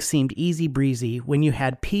when things seemed easy breezy, when you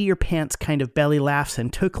had pee your pants kind of belly laughs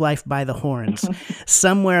and took life by the horns.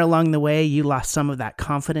 Somewhere along the way, you lost some of that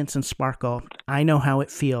confidence and sparkle. I know how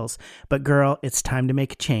it feels, but girl, it's time to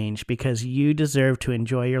make a change because you deserve to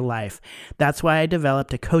enjoy your life. That's why I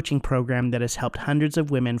developed a coaching program that has helped hundreds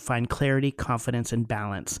of women find clarity, confidence, and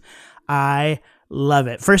balance. I love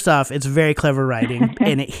it. First off, it's very clever writing,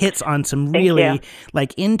 and it hits on some really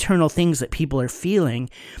like internal things that people are feeling,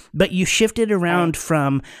 but you shifted around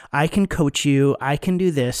from I can coach you, I can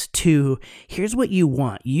do this, to here's what you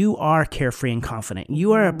want. You are carefree and confident.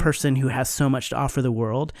 You are a person who has so much to offer the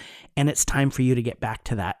world, and it's time for you to get back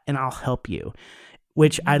to that, and I'll help you.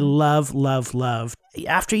 Which I love, love, love.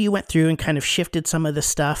 After you went through and kind of shifted some of the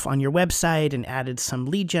stuff on your website and added some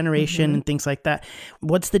lead generation and things like that,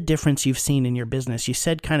 what's the difference you've seen in your business? You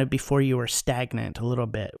said kind of before you were stagnant a little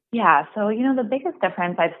bit. Yeah. So, the biggest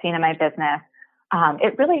difference I've seen in my business,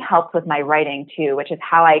 it really helped with my writing too, which is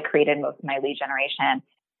how I created most of my lead generation.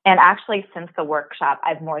 And actually, since the workshop,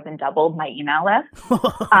 I've more than doubled my email list.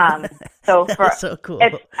 That's so cool.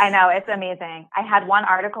 I know, it's amazing. I had one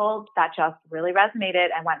article that just really resonated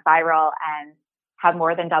and went viral, and have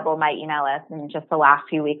more than doubled my email list in just the last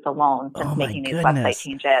few weeks alone since making these website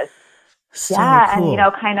changes. So cool.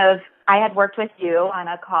 And I had worked with you on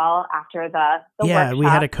a call after the workshop. We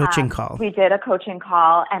had a coaching call. We did a coaching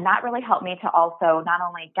call, and that really helped me to also not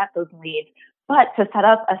only get those leads, but to set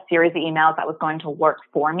up a series of emails that was going to work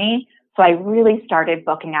for me. So I really started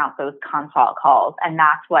booking out those consult calls, and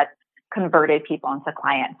that's what converted people into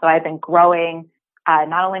clients. So I've been growing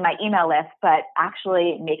not only my email list, but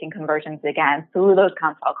actually making conversions again through those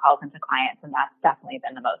consult calls into clients. And that's definitely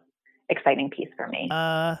been the most exciting piece for me.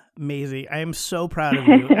 Amazing. I am so proud of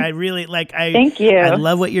you. I really Thank you. I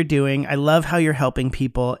love what you're doing. I love how you're helping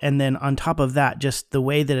people. And then on top of that, just the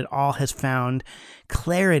way that it all has found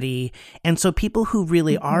clarity. And so people who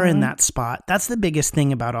really are in that spot, that's the biggest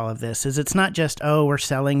thing about all of this is it's not just, oh, we're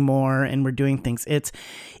selling more and we're doing things.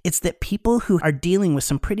 It's that people who are dealing with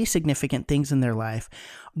some pretty significant things in their life,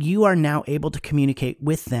 you are now able to communicate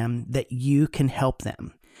with them that you can help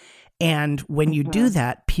them. And when you do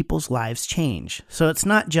that, people's lives change. So it's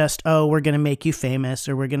not just, oh, we're going to make you famous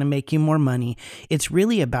or we're going to make you more money. It's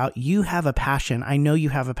really about you have a passion. I know you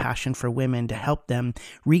have a passion for women to help them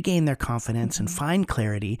regain their confidence and find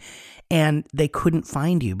clarity. And they couldn't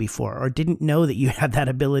find you before or didn't know that you had that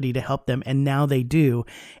ability to help them. And now they do.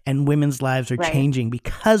 And women's lives are changing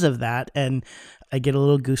because of that. And I get a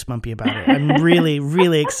little goosebumpy about it. I'm really,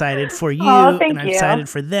 really excited for you, and I'm excited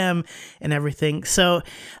for them and everything. So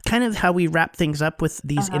kind of how we wrap things up with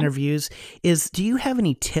these interviews is, do you have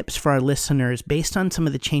any tips for our listeners based on some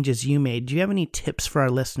of the changes you made? Do you have any tips for our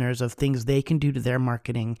listeners of things they can do to their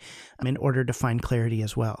marketing in order to find clarity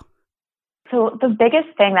as well? So the biggest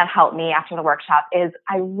thing that helped me after the workshop is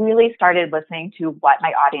I really started listening to what my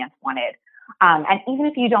audience wanted. And even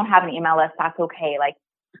if you don't have an email list, that's okay. Like,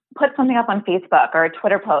 put something up on Facebook or a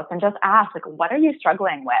Twitter post and just ask, like, what are you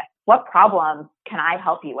struggling with? What problems can I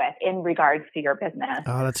help you with in regards to your business?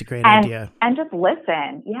 Oh, that's a great idea. And just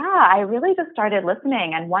listen. Yeah, I really just started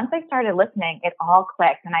listening. And once I started listening, it all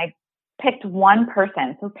clicked. And I picked one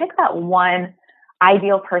person. So pick that one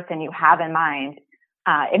ideal person you have in mind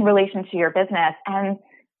in relation to your business and,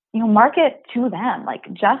 market to them, like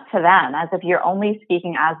just to them, as if you're only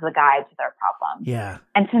speaking as the guide to their problem. Yeah.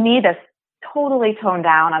 And to me, this totally toned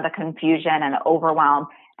down on the confusion and the overwhelm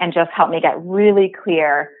and just helped me get really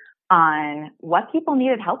clear on what people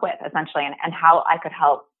needed help with, essentially, and how I could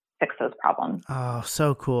help fix those problems. Oh,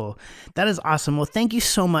 so cool. That is awesome. Well, thank you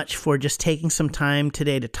so much for just taking some time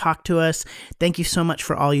today to talk to us. Thank you so much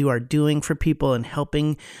for all you are doing for people and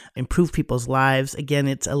helping improve people's lives. Again,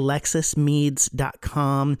 it's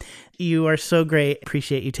alexismeads.com. You are so great.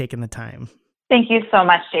 Appreciate you taking the time. Thank you so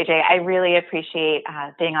much, JJ. I really appreciate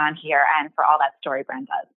being on here and for all that StoryBrand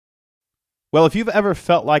does. Well, if you've ever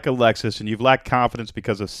felt like Alexis and you've lacked confidence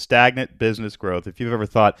because of stagnant business growth, if you've ever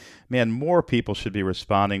thought, man, more people should be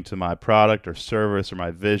responding to my product or service or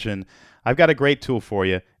my vision, I've got a great tool for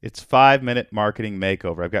you. It's 5-Minute Marketing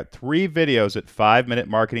Makeover. I've got 3 videos at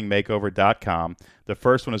 5minutemarketingmakeover.com. The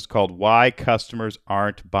first one is called Why Customers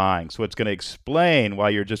Aren't Buying. So it's going to explain why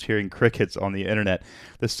you're just hearing crickets on the internet.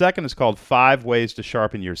 The second is called 5 Ways to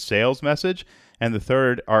Sharpen Your Sales Message. And the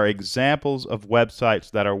third are examples of websites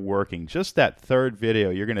that are working. Just that third video,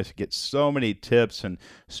 you're going to get so many tips and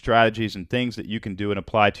strategies and things that you can do and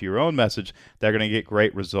apply to your own message that are going to get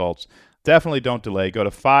great results. Definitely don't delay. Go to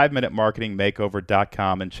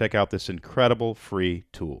 5minutemarketingmakeover.com and check out this incredible free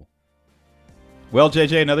tool. Well,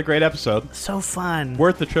 JJ, another great episode. So fun.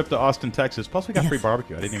 Worth the trip to Austin, Texas. Plus, we got free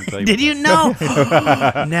barbecue. I didn't even tell you. Did you know?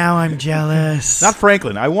 Now I'm jealous. Not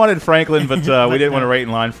Franklin. I wanted Franklin, but we didn't want to wait in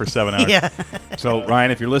line for 7 hours. Yeah. So,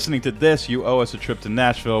 Ryan, if you're listening to this, you owe us a trip to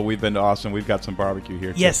Nashville. We've been to Austin. We've got some barbecue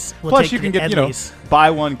here, too. Yes. We'll Plus, you can get, buy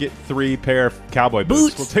one, get 3 pair of cowboy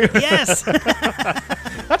boots. We'll take yes.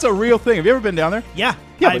 That's a real thing. Have you ever been down there? Yeah.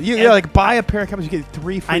 Yeah, but you buy a pair of cowboys, you get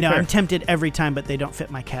 3 free I know. pair. I'm tempted every time, but they don't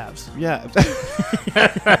fit my calves. Yeah.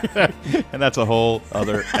 And that's a whole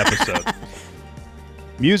other episode.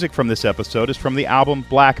 Music from this episode is from the album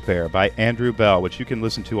Black Bear by Andrew Bell, which you can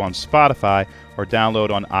listen to on Spotify or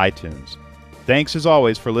download on iTunes. Thanks as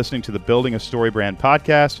always for listening to the Building a StoryBrand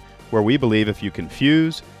podcast, where we believe if you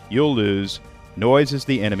confuse, you'll lose, noise is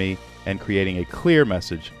the enemy, and creating a clear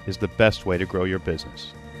message is the best way to grow your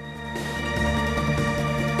business.